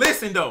hot.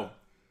 Listen, though.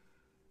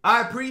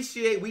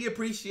 We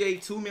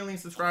appreciate 2 million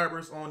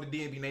subscribers on the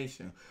DNB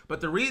Nation. But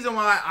the reason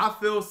why I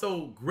feel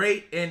so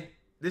great and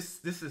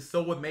this is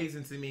so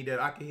amazing to me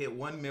that I can hit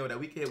 1 mil, that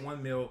we can hit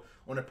 1 mil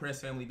on the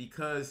Prince family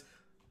because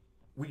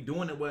we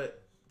doing it with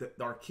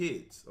our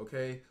kids,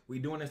 okay? We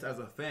doing this as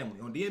a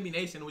family. On DNB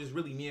Nation, it was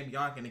really me and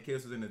Biannca and the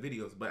kids was in the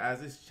videos. But as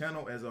this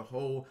channel as a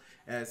whole,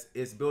 as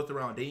it's built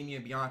around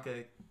Damien,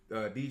 Biannca,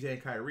 DJ,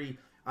 and Kyrie,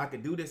 I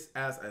could do this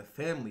as a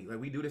family.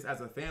 Like, we do this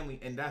as a family,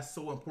 and that's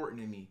so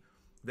important to me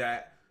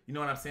that... You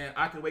know what I'm saying?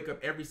 I can wake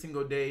up every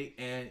single day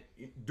and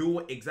do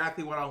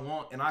exactly what I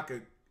want, and I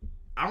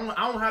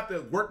don't have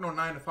to work no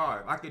 9 to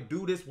 5. I could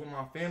do this with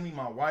my family,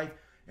 my wife,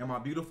 and my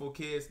beautiful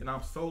kids, and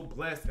I'm so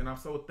blessed and I'm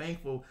so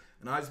thankful.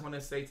 And I just want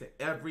to say to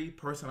every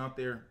person out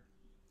there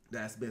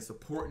that's been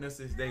supporting us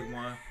since day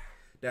one,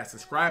 that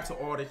subscribe to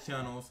all the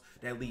channels,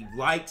 that leave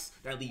likes,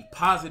 that leave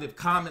positive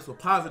comments with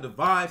positive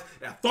vibes,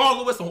 that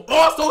follow us on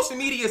all social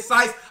media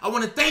sites. I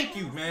want to thank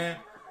you, man.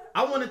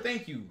 I want to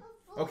thank you.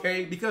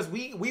 Okay, because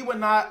we would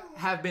not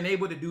have been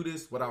able to do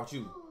this without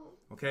you.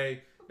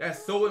 Okay,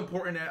 that's so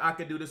important that I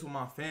could do this with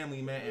my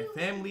family, man. And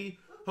family,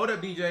 hold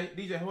up,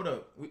 DJ, hold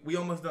up. We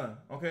almost done.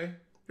 Okay,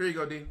 here you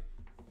go, D.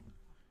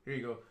 Here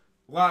you go.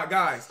 Well,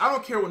 guys, I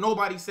don't care what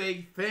nobody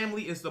say.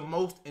 Family is the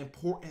most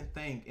important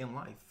thing in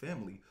life.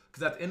 Family,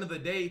 because at the end of the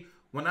day,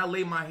 when I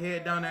lay my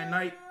head down at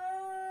night,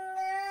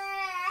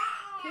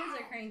 Kids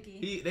are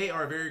cranky. They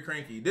are very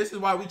cranky. This is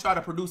why we try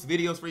to produce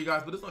videos for you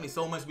guys, but there's only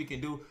so much we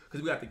can do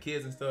because we got the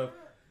kids and stuff.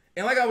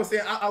 And like I was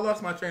saying, I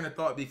lost my train of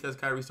thought because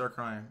Kyrie started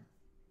crying.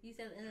 You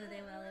said at the end of the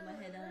day when I lay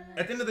my head down.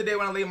 At the end of the day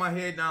when I lay my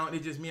head down,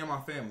 it's just me and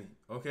my family,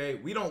 okay?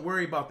 We don't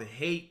worry about the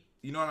hate,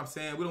 you know what I'm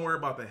saying? We don't worry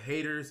about the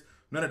haters,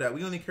 none of that.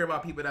 We only care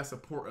about people that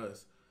support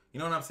us. You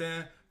know what I'm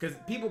saying? Because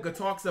people could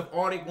talk stuff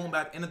all they want, but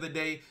at the end of the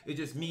day, it's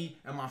just me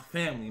and my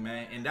family,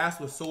 man. And that's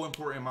what's so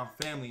important, my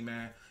family,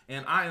 man.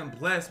 And I am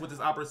blessed with this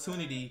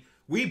opportunity.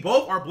 We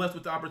both are blessed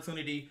with the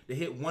opportunity to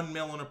hit 1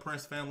 mil on the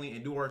Prince family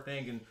and do our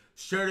thing and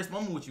share this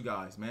moment with you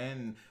guys, man.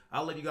 And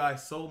I love you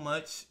guys so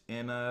much.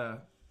 And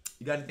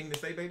you got anything to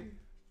say, baby?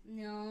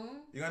 No.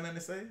 You got nothing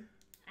to say?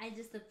 I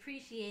just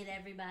appreciate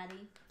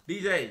everybody.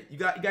 DJ, you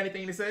got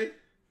anything to say?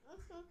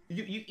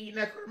 You eating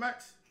that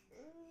Max?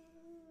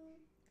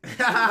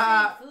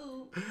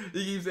 Food.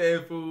 He keeps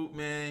saying food,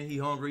 man. He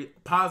hungry.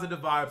 Positive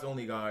vibes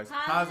only, guys.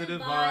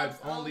 Positive vibes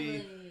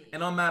only.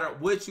 And no matter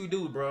what you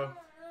do, bro,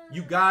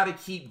 you gotta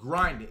keep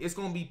grinding. It's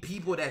gonna be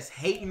people that's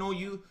hating on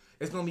you.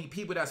 It's gonna be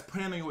people that's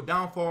praying on your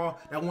downfall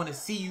that want to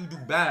see you do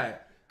bad.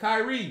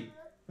 Kyrie,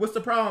 what's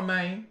the problem,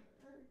 man?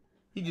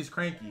 He just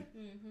cranky.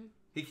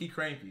 He keep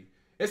cranky.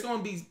 It's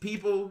gonna be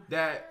people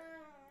that.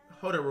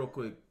 Hold it real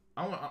quick.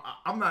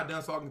 I'm not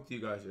done talking to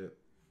you guys yet.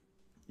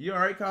 You all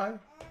right, Kai? They're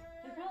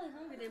probably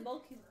hungry. They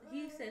both.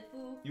 He said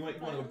food. You want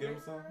to go get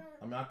him some?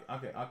 I mean, I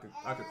could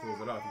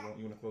close it out.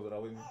 You want to close it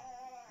out with me?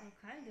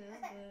 Kind of,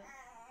 but.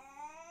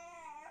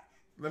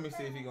 Let me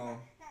see if he gonna.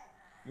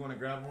 You want to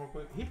grab him real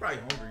quick? He probably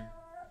hungry.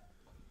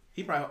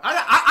 He probably.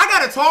 I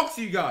gotta talk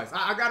to you guys.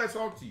 I gotta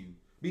talk to you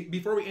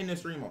before we end this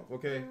stream off.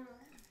 Okay?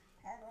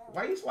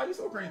 Why you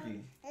so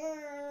cranky?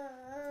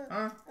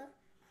 Huh?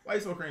 Why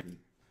you so cranky?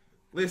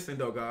 Listen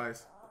though,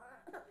 guys.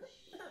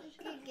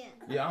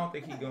 Yeah, I don't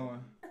think he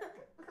going.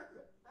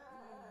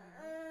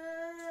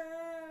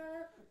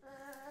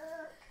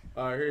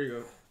 All right, here you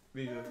go,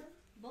 DJ.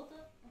 Both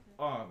up? Okay.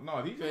 Oh no,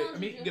 DJ. No, I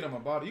mean, you can get him a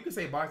bottle. You can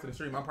say bye to the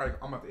stream. I'm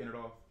about to end it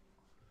off.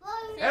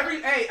 Well,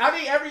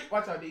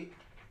 Watch out, D.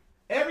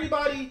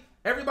 Everybody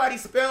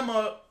spam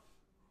up.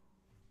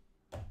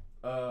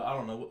 I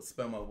don't know what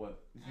spam up what.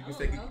 You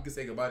can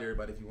say goodbye to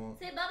everybody if you want.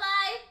 Say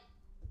bye-bye.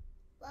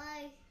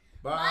 bye.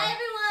 Bye. Bye,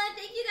 everyone.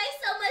 Thank you guys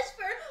so much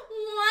for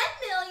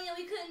 1 million.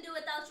 We couldn't do it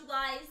without you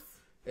guys.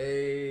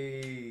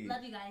 Hey.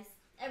 Love you guys.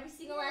 Every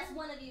single last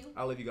one of you.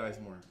 I love you guys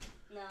more.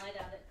 No, I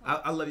doubt it.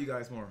 I love you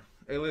guys more.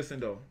 Hey, listen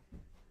though.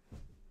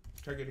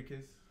 Can I get a kiss?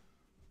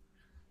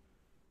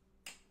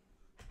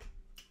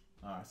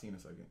 Alright, see you in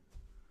a second.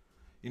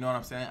 You know what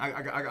I'm saying?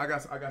 I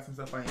got some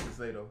stuff I need to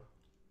say though.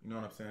 You know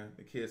what I'm saying?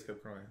 The kids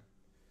kept crying.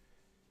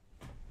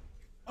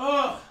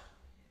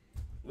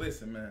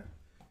 Listen, man.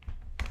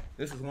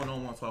 This is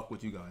one-on-one talk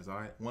with you guys,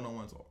 alright?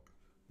 One-on-one talk.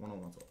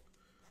 One-on-one talk.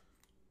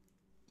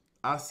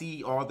 I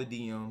see all the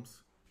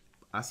DMs.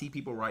 I see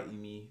people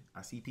writing me.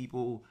 I see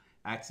people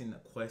asking the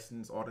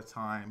questions all the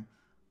time.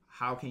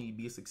 How can you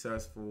be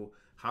successful?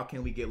 How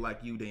can we get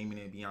like you, Damien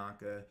and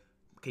Biannca?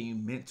 Can you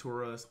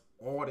mentor us?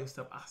 All this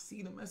stuff. I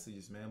see the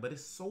messages, man. But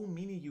it's so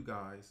many of you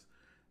guys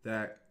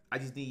that I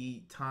just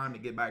need time to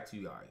get back to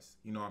you guys.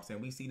 You know what I'm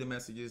saying? We see the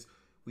messages.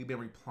 We've been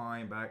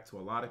replying back to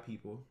a lot of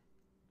people.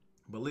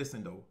 But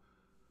listen, though.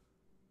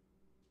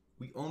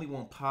 We only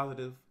want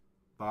positive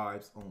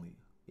vibes only.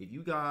 If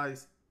you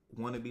guys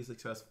want to be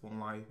successful in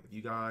life, if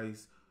you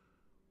guys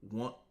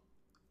want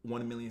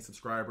 1 million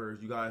subscribers,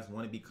 you guys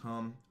want to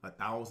become a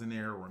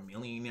thousandaire or a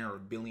millionaire or a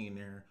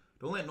billionaire,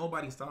 don't let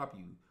nobody stop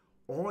you.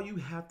 All you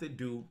have to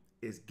do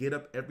is get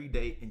up every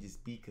day and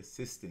just be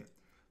consistent.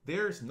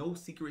 There's no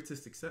secret to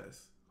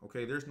success.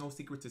 Okay, there's no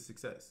secret to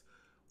success.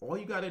 All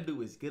you got to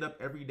do is get up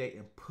every day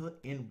and put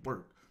in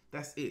work.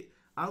 That's it.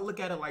 I look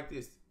at it like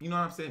this. You know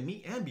what I'm saying?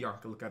 Me and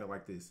Biannca look at it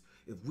like this.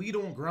 If we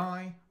don't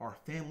grind, our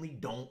family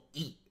don't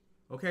eat.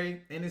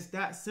 Okay? And it's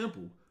that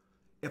simple.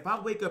 If I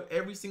wake up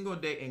every single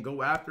day and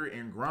go after it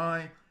and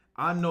grind,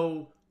 I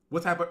know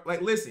what type of,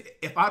 like, listen,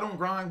 if I don't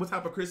grind, what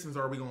type of Christmas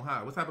are we going to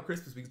have? What type of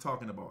Christmas we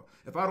talking about?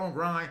 If I don't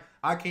grind,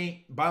 I can't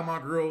buy my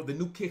girl the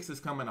new kicks that's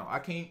coming out. I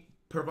can't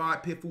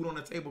provide pit food on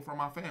the table for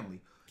my family.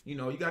 You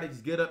know, you got to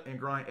just get up and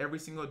grind every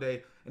single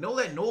day. And don't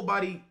let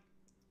nobody,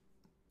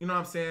 you know what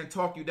I'm saying,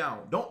 talk you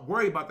down. Don't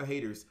worry about the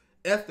haters.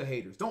 F the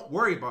haters. Don't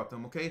worry about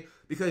them, okay?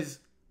 Because,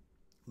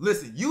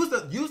 listen, use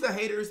the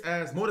haters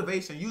as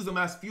motivation. Use them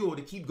as fuel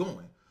to keep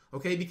going,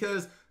 okay?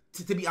 Because,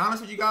 to be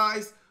honest with you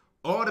guys,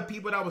 all the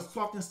people that was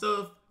talking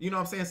stuff, you know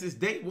what I'm saying, since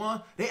day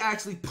one, they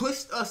actually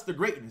pushed us to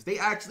greatness. They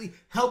actually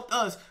helped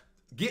us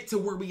get to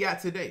where we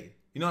at today.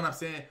 You know what I'm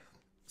saying?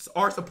 So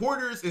our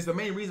supporters is the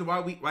main reason why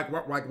we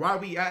why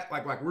we at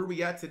where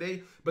we at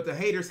today. But the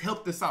haters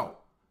helped us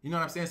out. You know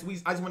what I'm saying? So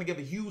I just want to give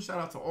a huge shout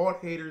out to all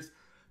haters.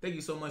 Thank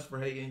you so much for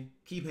hating.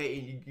 Keep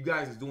hating. You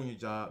guys is doing your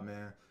job,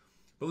 man.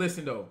 But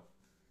listen though,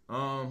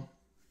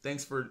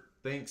 thanks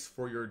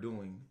for your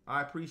doing.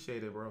 I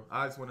appreciate it, bro.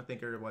 I just want to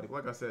thank everybody.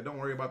 Like I said, don't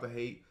worry about the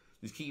hate.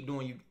 Just keep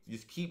doing you.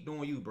 Just keep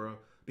doing you, bro.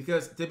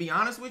 Because to be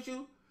honest with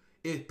you,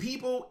 if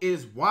people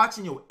is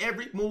watching your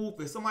every move,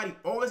 if somebody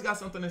always got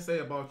something to say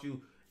about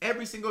you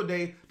every single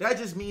day, that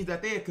just means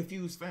that they're a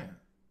confused fan.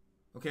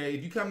 Okay?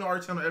 If you come to our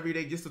channel every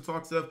day just to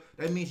talk stuff,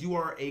 that means you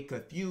are a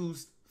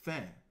confused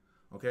fan.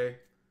 Okay?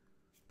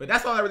 But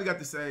that's all I really got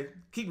to say.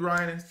 Keep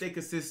grinding. Stay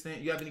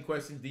consistent. You have any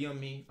questions, DM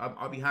me.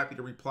 I'll be happy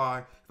to reply.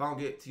 If I don't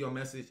get to your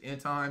message in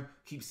time,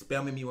 keep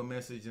spamming me with a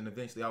message, and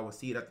eventually I will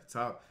see it at the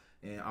top,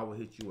 and I will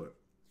hit you up.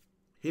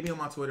 hit me on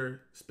my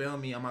Twitter. Spell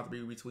me. I'm about to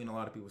be retweeting a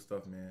lot of people's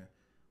stuff, man.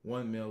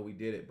 1 mil. We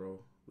did it, bro.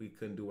 We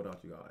couldn't do it without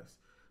you guys.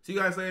 See you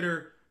guys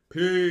later.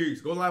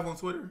 Peace. Go live on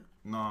Twitter.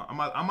 Nah, I'm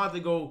about to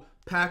go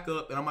pack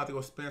up and I'm about to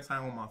go spend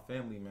time with my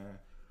family, man.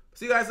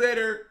 See you guys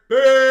later.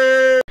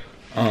 Peace.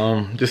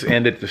 Just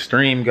ended the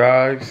stream,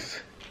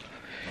 guys.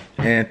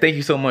 And thank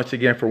you so much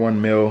again for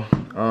 1 mil.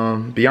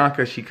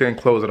 Biannca, she couldn't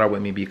close it out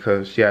with me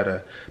because she had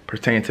to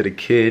pertain to the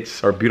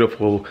kids, our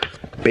beautiful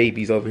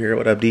babies over here.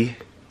 What up, D?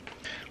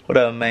 What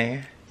up,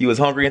 man? You was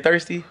hungry and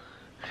thirsty?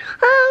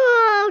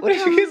 Oh, what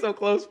did you get so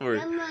close for?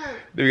 Then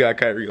we got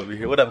Kyrie over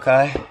here. What up,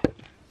 Kai?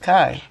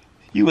 Kai,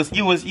 you was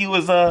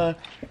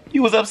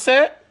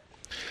upset?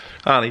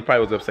 I don't know, he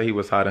probably was upset. He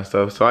was hot and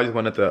stuff. So I just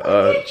wanted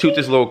to shoot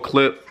this little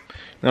clip.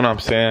 You know what I'm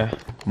saying?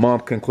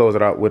 Mom can close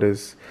it out with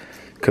us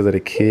because of the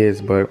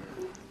kids, but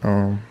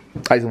I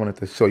just wanted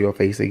to show your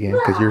face again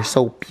because you're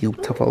so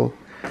beautiful.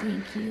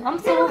 Thank you. I'm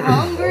so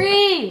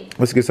hungry.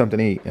 Let's get something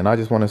to eat. And I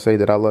just want to say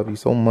that I love you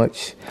so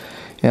much.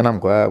 And I'm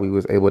glad we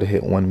was able to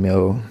hit 1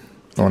 mil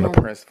on the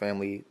Prince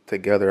family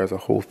together as a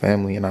whole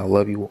family. And I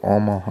love you with all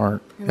my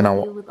heart. And I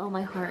love you with all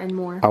my heart and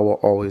more. I will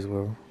always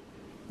will.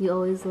 You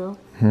always will?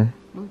 Okay.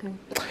 Okay.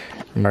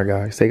 All right,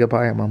 guys. Say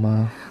goodbye,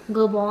 Mama.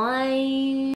 Goodbye.